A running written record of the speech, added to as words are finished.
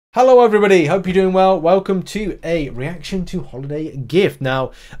Hello everybody, hope you're doing well. Welcome to a reaction to holiday gift.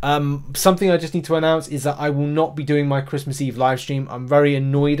 Now, something I just need to announce is that I will not be doing my Christmas Eve live stream. I'm very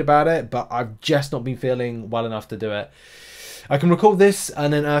annoyed about it, but I've just not been feeling well enough to do it. I can record this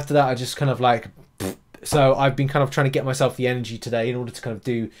and then after that I just kind of like... So I've been kind of trying to get myself the energy today in order to kind of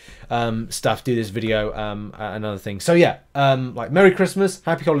do do this video and other things. So yeah, like Merry Christmas,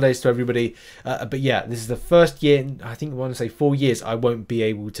 Happy Holidays to everybody. But yeah, this is the first year, I think I want to say 4 years, I won't be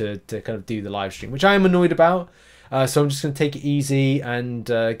able to kind of do the live stream, which I am annoyed about. So I'm just going to take it easy and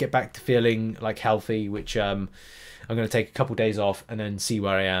get back to feeling like healthy, which I'm going to take a couple days off and then see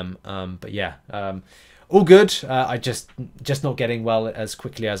where I am. But yeah, all good. I just not getting well as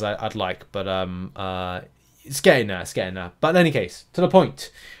quickly as I'd like, but it's getting there. It's getting there. But in any case, to the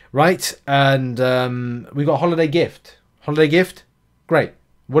point, right? And we got a holiday gift. Holiday gift, great.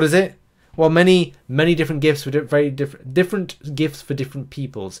 What is it? Well, many different gifts for very different gifts for different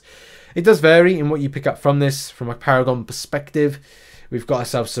peoples. It does vary in what you pick up from this. From a Paragon perspective, we've got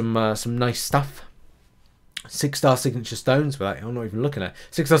ourselves some nice stuff. 6-star signature stones, but I'm not even looking at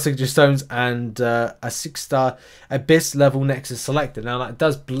 6-star signature stones and a 6-star abyss level nexus selector. Now that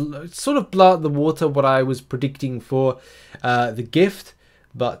does sort of blow out the water what I was predicting for the gift,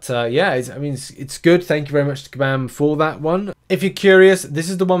 but yeah, I mean it's good. Thank you very much to Kabam for that one. If you're curious, this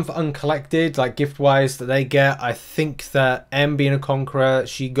is the one for uncollected, like gift wise, that they get. I think that M, being a conqueror,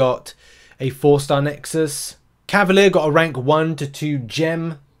 she got a 4-star nexus. Cavalier got a rank 1 to 2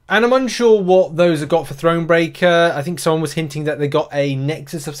 gem. And I'm unsure what those have got for Thronebreaker. I think someone was hinting that they got a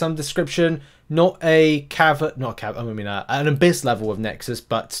Nexus of some description, not an Abyss level of Nexus,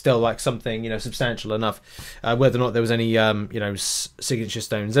 but still like something, you know, substantial enough. Whether or not there was any, you know, signature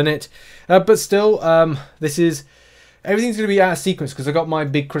stones in it. But still, everything's going to be out of sequence because I got my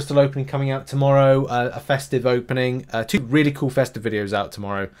big crystal opening coming out tomorrow, a festive opening, 2 really cool festive videos out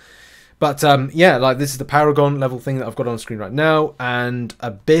tomorrow. But yeah, like this is the Paragon level thing that I've got on screen right now, and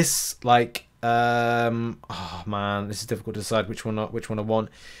Abyss, like oh man, this is difficult to decide which one I want.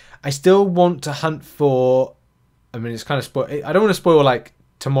 I still want to hunt for, I mean it's kind of spoil, I don't want to spoil like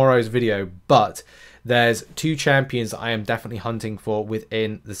tomorrow's video, but there's 2 champions that I am definitely hunting for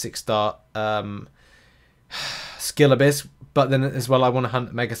within the 6-star skill Abyss, but then as well I want to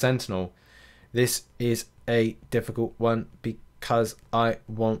hunt Mega Sentinel. This is a difficult one because I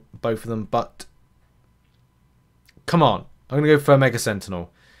want both of them, but come on, I'm going to go for Mega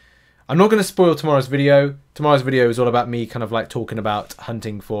Sentinel. I'm not going to spoil tomorrow's video. Tomorrow's video is all about me kind of like talking about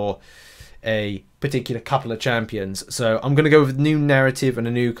hunting for a particular couple of champions. So I'm going to go with a new narrative and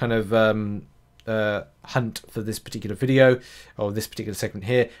a new kind of hunt for this particular video, or this particular segment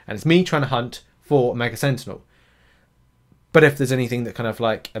here. And it's me trying to hunt for Mega Sentinel. But if there's anything that kind of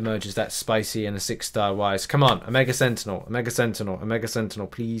like emerges that's spicy and a 6-star wise, come on, a Mega Sentinel, a Mega Sentinel, a Mega Sentinel,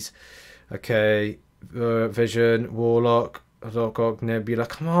 please. Okay, Vision, Warlock, Nebula,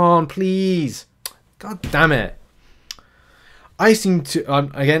 come on, please. God damn it. I seem to,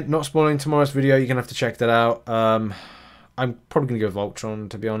 again, not spoiling tomorrow's video, you're going to have to check that out. I'm probably going to go Voltron,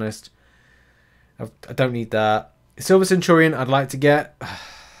 to be honest. I don't need that. Silver Centurion, I'd like to get.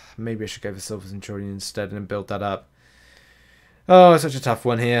 Maybe I should go for Silver Centurion instead and then build that up. Oh, it's such a tough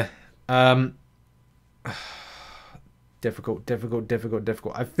one here. Difficult.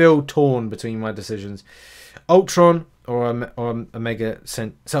 I feel torn between my decisions. Ultron or a Mega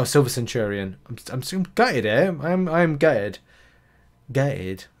Silver Centurion. I'm gutted here. I'm gutted.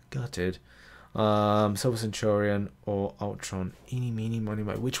 Gutted. Silver Centurion or Ultron. Eeny, meeny, miny,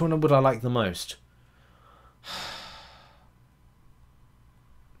 mo. Which one would I like the most?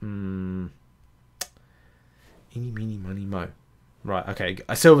 Eeny, meeny, miny, mo. Right, okay,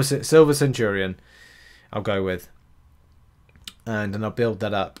 a Silver Centurion I'll go with. And then I'll build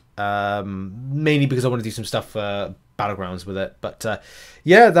that up. Mainly because I want to do some stuff for Battlegrounds with it. But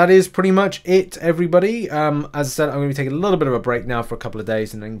yeah, that is pretty much it, everybody. As I said, I'm going to be taking a little bit of a break now for a couple of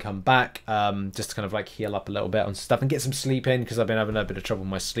days and then come back. Just to kind of like heal up a little bit on stuff and get some sleep in, because I've been having a bit of trouble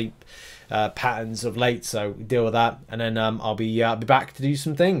with my sleep patterns of late, so deal with that, and then I'll be back to do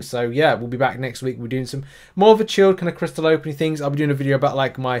some things. So yeah, we'll be back next week. We're doing some more of a chilled kind of crystal opening things. I'll be doing a video about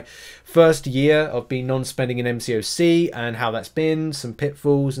like my first year of being non-spending in MCOC and how that's been, some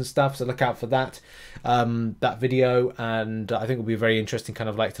pitfalls and stuff, so look out for that video. And I think it'll be very interesting kind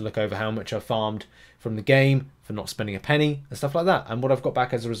of like to look over how much I've farmed from the game for not spending a penny and stuff like that, and what I've got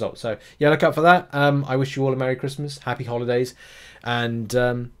back as a result. So yeah, look out for that. I wish you all a Merry Christmas, Happy Holidays, and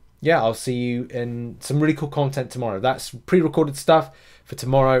yeah, I'll see you in some really cool content tomorrow. That's pre-recorded stuff for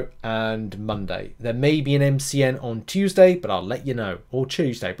tomorrow and Monday. There may be an MCN on Tuesday, but I'll let you know. Or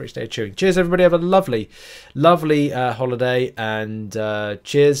Tuesday, British Day of Chewing. Cheers, everybody. Have a lovely, lovely holiday. And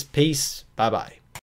cheers, peace. Bye-bye.